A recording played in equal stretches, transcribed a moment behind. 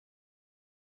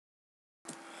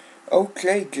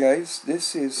Okay guys,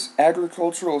 this is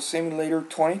Agricultural Simulator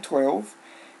 2012,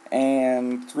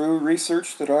 and through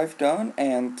research that I've done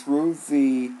and through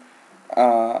the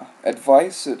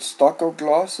advice that Stocko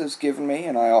Gloss has given me,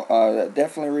 and I'll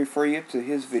definitely refer you to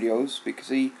his videos because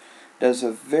he does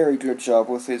a very good job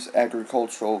with his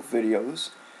agricultural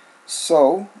videos.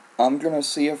 So, I'm gonna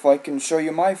see if I can show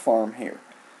you my farm here.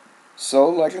 So,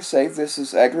 like I say, this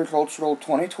is Agricultural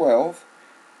 2012.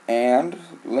 And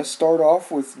let's start off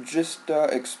with just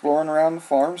exploring around the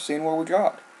farm, seeing what we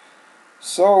got.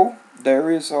 So,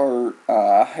 there is our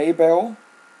hay bale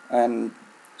and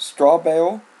straw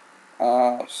bale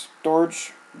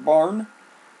storage barn,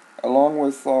 along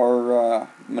with our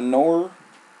manure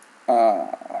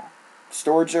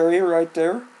storage area right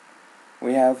there.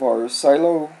 We have our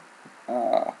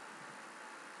uh,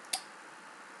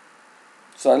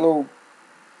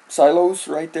 silos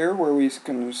right there where we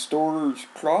can store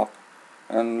crop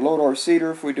and load our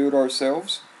cedar if we do it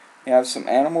ourselves. We have some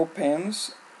animal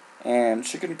pens and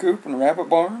chicken coop and rabbit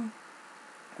barn.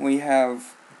 We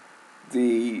have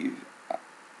the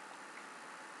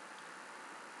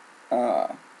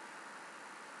uh,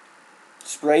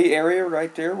 spray area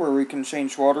right there where we can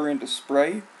change water into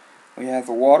spray. We have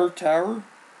the water tower.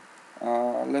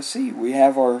 Let's see, we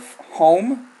have our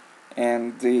home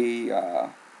and the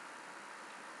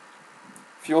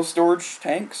fuel storage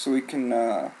tank so we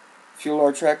can fuel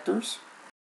our tractors.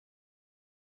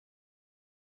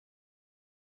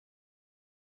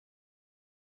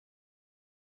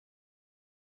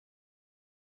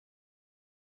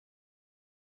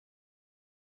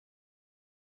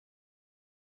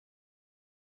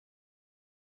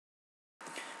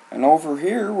 And over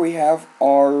here we have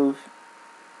our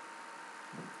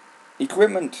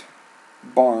equipment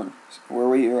barn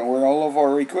where all of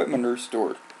our equipment are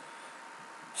stored.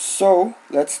 So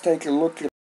let's take a look at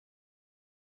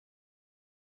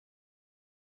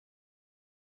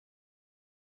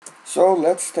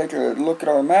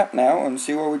our map now and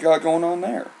see what we got going on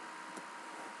there.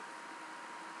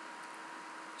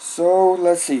 So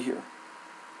let's see here.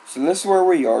 So this is where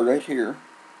we are right here,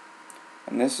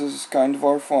 and this is kind of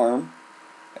our farm,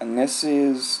 and this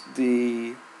is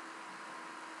the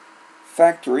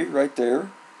factory right there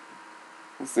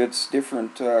with its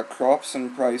different crops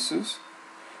and prices.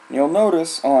 And you'll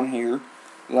notice on here,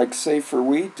 like say for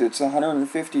wheat, it's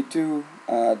 $152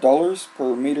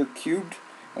 per meter cubed,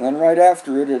 and then right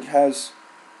after it, it has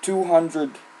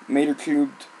 200 meter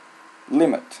cubed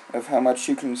limit of how much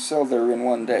you can sell there in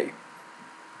one day.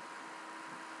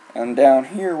 And down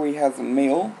here we have the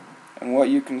mill and what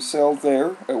you can sell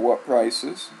there at what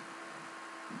prices.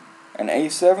 An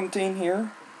A17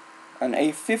 here, an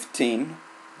A15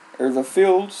 are the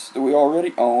fields that we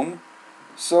already own.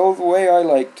 So the way I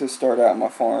like to start out my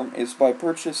farm is by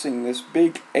purchasing this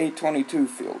big A22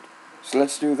 field. So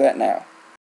let's do that now.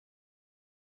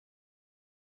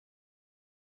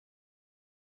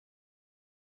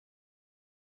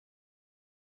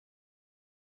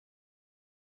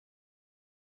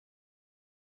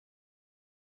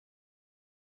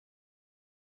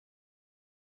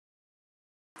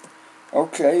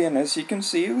 Okay, and as you can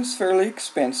see, it was fairly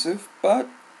expensive, but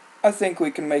I think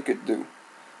we can make it do.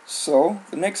 So,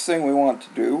 the next thing we want to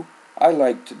do, I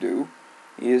like to do,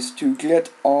 is to get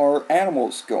our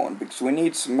animals going, because we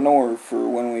need some manure for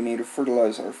when we need to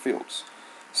fertilize our fields.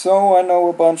 So, I know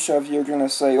a bunch of you are going to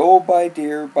say, oh, buy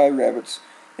deer, buy rabbits.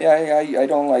 Yeah, I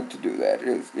don't like to do that.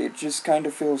 It just kind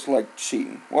of feels like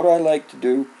cheating. What I like to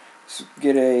do is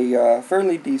get a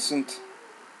fairly decent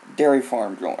dairy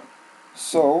farm going.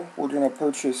 So, we're going to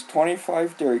purchase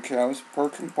 25 dairy cows per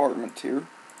compartment here,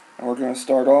 and we're going to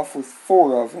start off with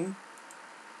 4 of them.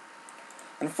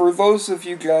 And for those of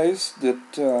you guys that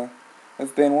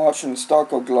have been watching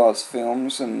Stocko Gloss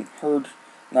films and heard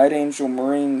Night Angel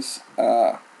Marine's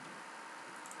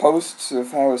posts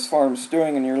of how his farm's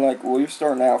doing, and you're like, well, you're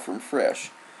starting out from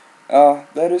fresh.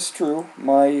 That is true.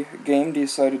 My game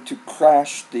decided to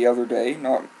crash the other day,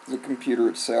 not the computer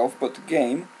itself, but the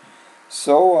game.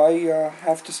 So I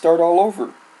have to start all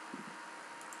over.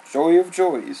 Joy of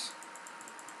joys.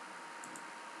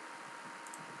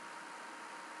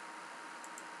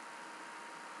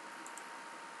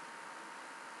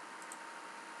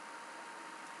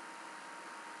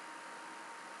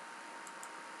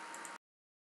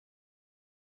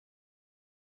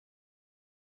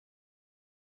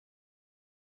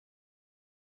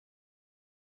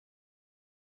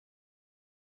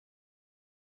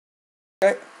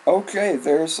 Okay,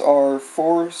 there's our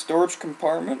 4 storage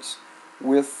compartments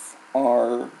with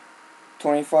our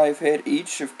 25 head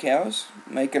each of cows,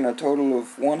 making a total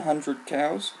of 100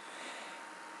 cows.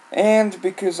 And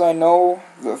because I know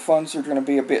the funds are going to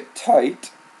be a bit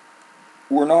tight,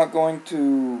 we're not going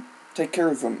to take care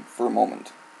of them for a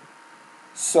moment.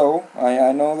 So,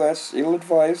 I know that's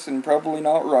ill-advised and probably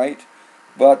not right,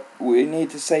 but we need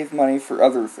to save money for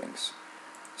other things.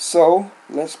 So,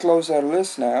 let's close out of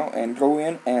this now and go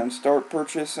in and start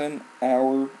purchasing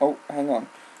our... Oh, hang on.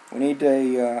 We need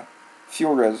a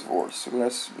fuel reservoir. So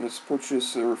let's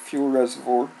purchase our fuel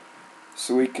reservoir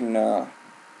so we can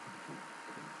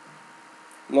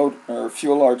load or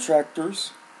fuel our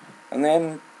tractors. And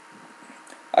then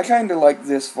I kind of like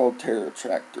this Volterra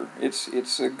tractor.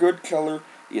 It's a good color.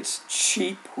 It's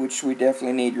cheap, which we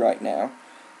definitely need right now,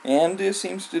 and it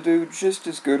seems to do just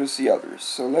as good as the others.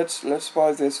 So let's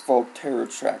buy this Volterra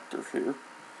tractor here,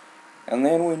 and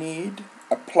then we need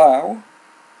a plow.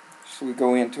 So we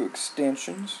go into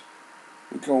extensions.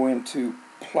 We go into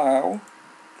plow.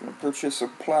 Gonna purchase a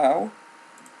plow,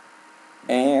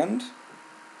 and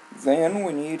then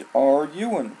we need our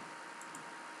Ewan.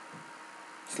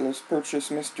 So let's purchase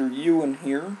Mr. Ewan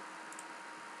here.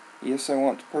 Yes, I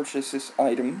want to purchase this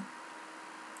item.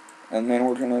 And then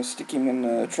we're going to stick him in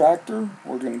the tractor.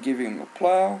 We're going to give him a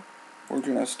plow. We're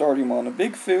going to start him on a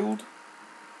big field.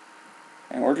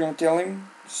 And we're going to tell him,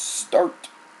 start.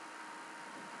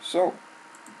 So,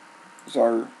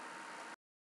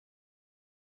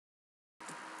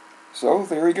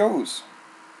 there he goes.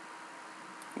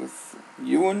 With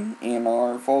Ewan in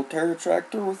our Volterra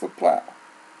tractor with a plow.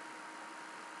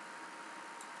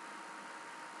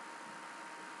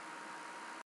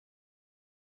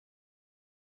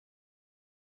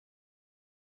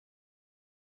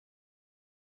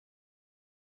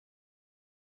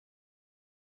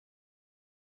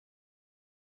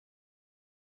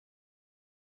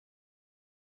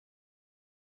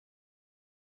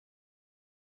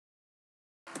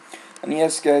 And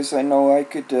yes, guys, I know I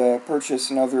could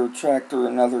purchase another tractor,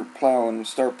 another plow, and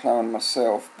start plowing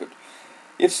myself, but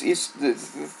it's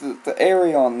the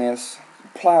area on this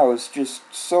plow is just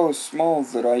so small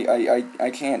that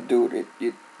I can't do it.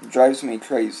 It drives me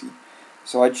crazy.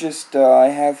 So I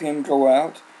have him go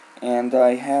out, and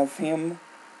I have him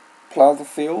plow the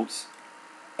fields,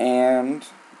 and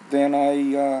then I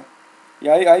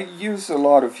use a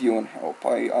lot of Ewan help.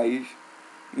 I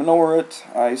manure it,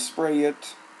 I spray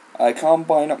it, I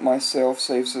combine it myself,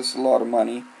 saves us a lot of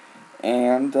money.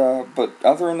 And but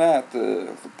other than that,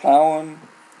 the plowing,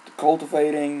 the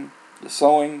cultivating, the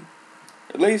sowing,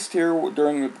 at least here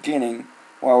during the beginning,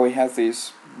 while we have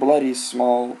these bloody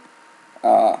small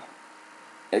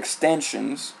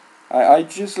extensions, I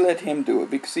just let him do it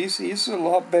because he's a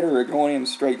lot better at going in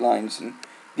straight lines and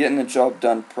getting the job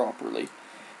done properly.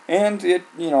 And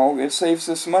it saves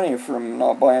us money from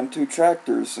not buying 2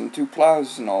 tractors and 2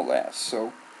 plows and all that.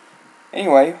 So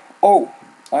anyway,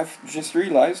 I've just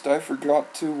realized I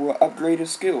forgot to upgrade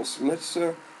his skills. Let's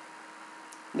go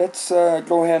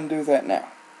ahead and do that now.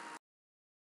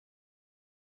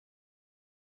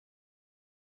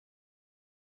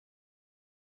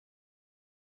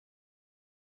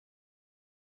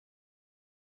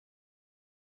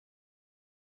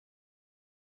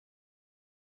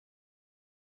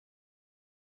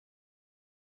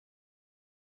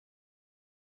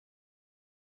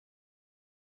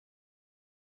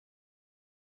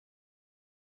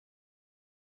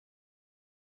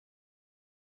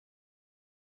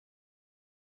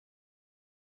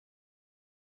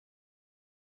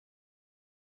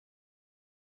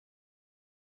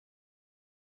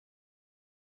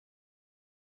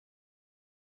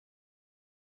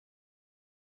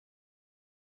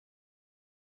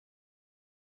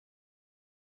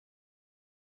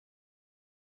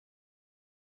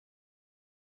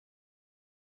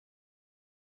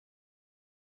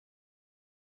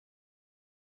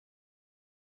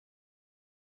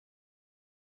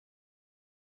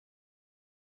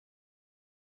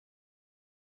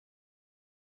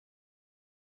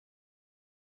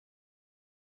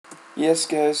 Yes,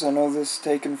 guys, I know this is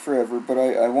taking forever, but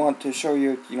I want to show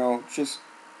you, just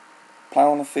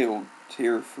plowing a field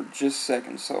here for just a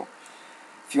second. So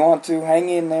if you want to, hang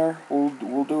in there.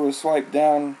 We'll do a swipe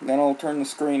down, then I'll turn the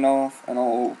screen off, and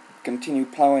I'll continue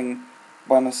plowing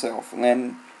by myself. And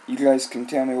then you guys can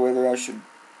tell me whether I should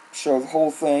show the whole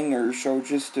thing or show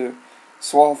just a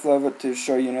swath of it to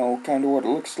show, kind of what it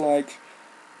looks like.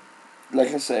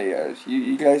 Like I say,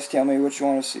 you guys tell me what you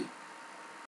want to see.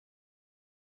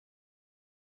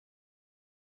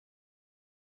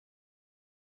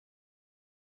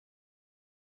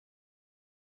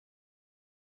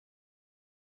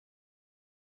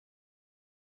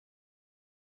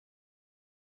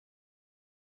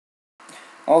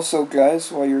 Also,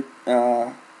 guys, while you're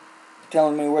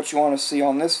telling me what you want to see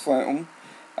on this film,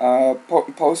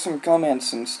 post some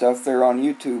comments and stuff there on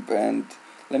YouTube, and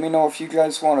let me know if you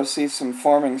guys want to see some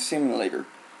farming simulator.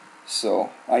 So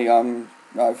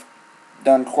I've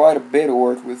done quite a bit of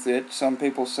work with it. Some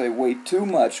people say way too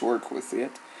much work with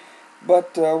it,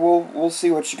 but we'll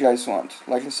see what you guys want.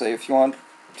 Like I say, if you want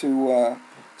to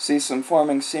see some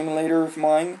farming simulator of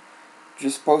mine,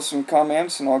 just post some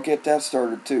comments and I'll get that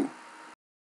started too.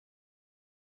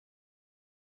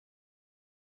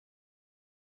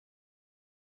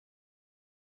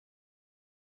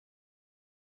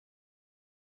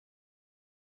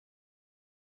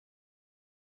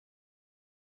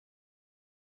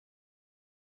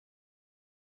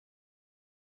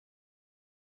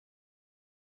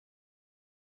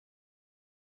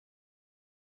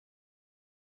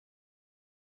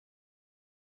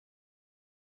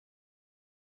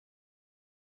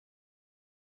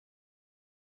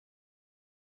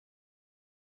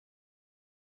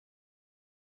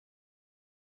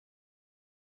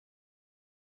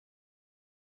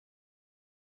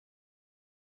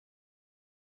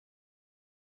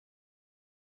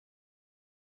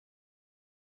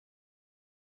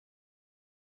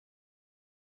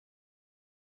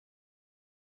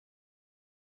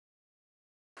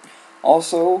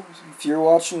 Also, if you're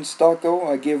watching Stocko,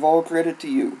 I give all credit to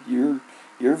you.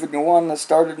 You're the one that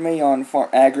started me on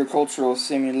agricultural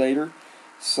simulator.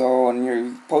 So, and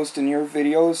you're posting your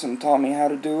videos and taught me how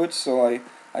to do it. So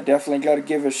I definitely got to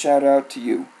give a shout out to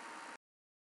you.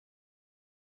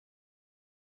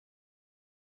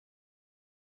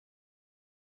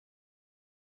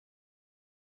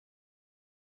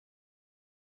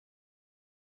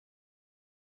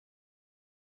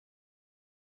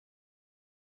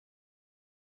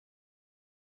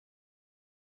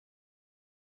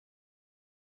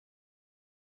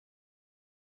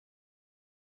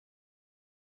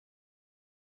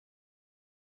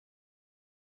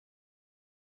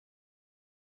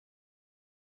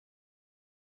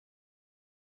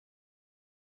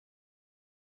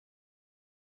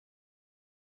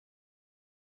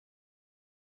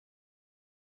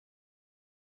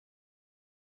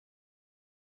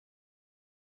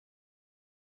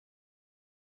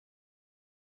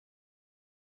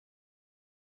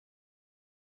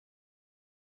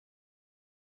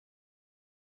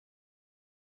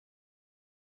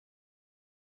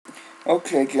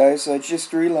 Okay, guys, I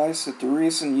just realized that the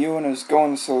reason Ewan is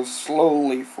going so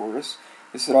slowly for us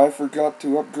is that I forgot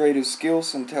to upgrade his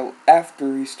skills until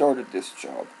after he started this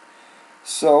job.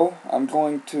 So, I'm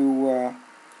going to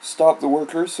stop the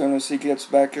worker as soon as he gets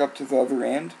back up to the other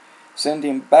end, send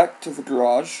him back to the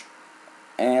garage,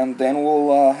 and then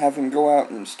we'll have him go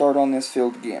out and start on this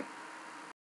field again.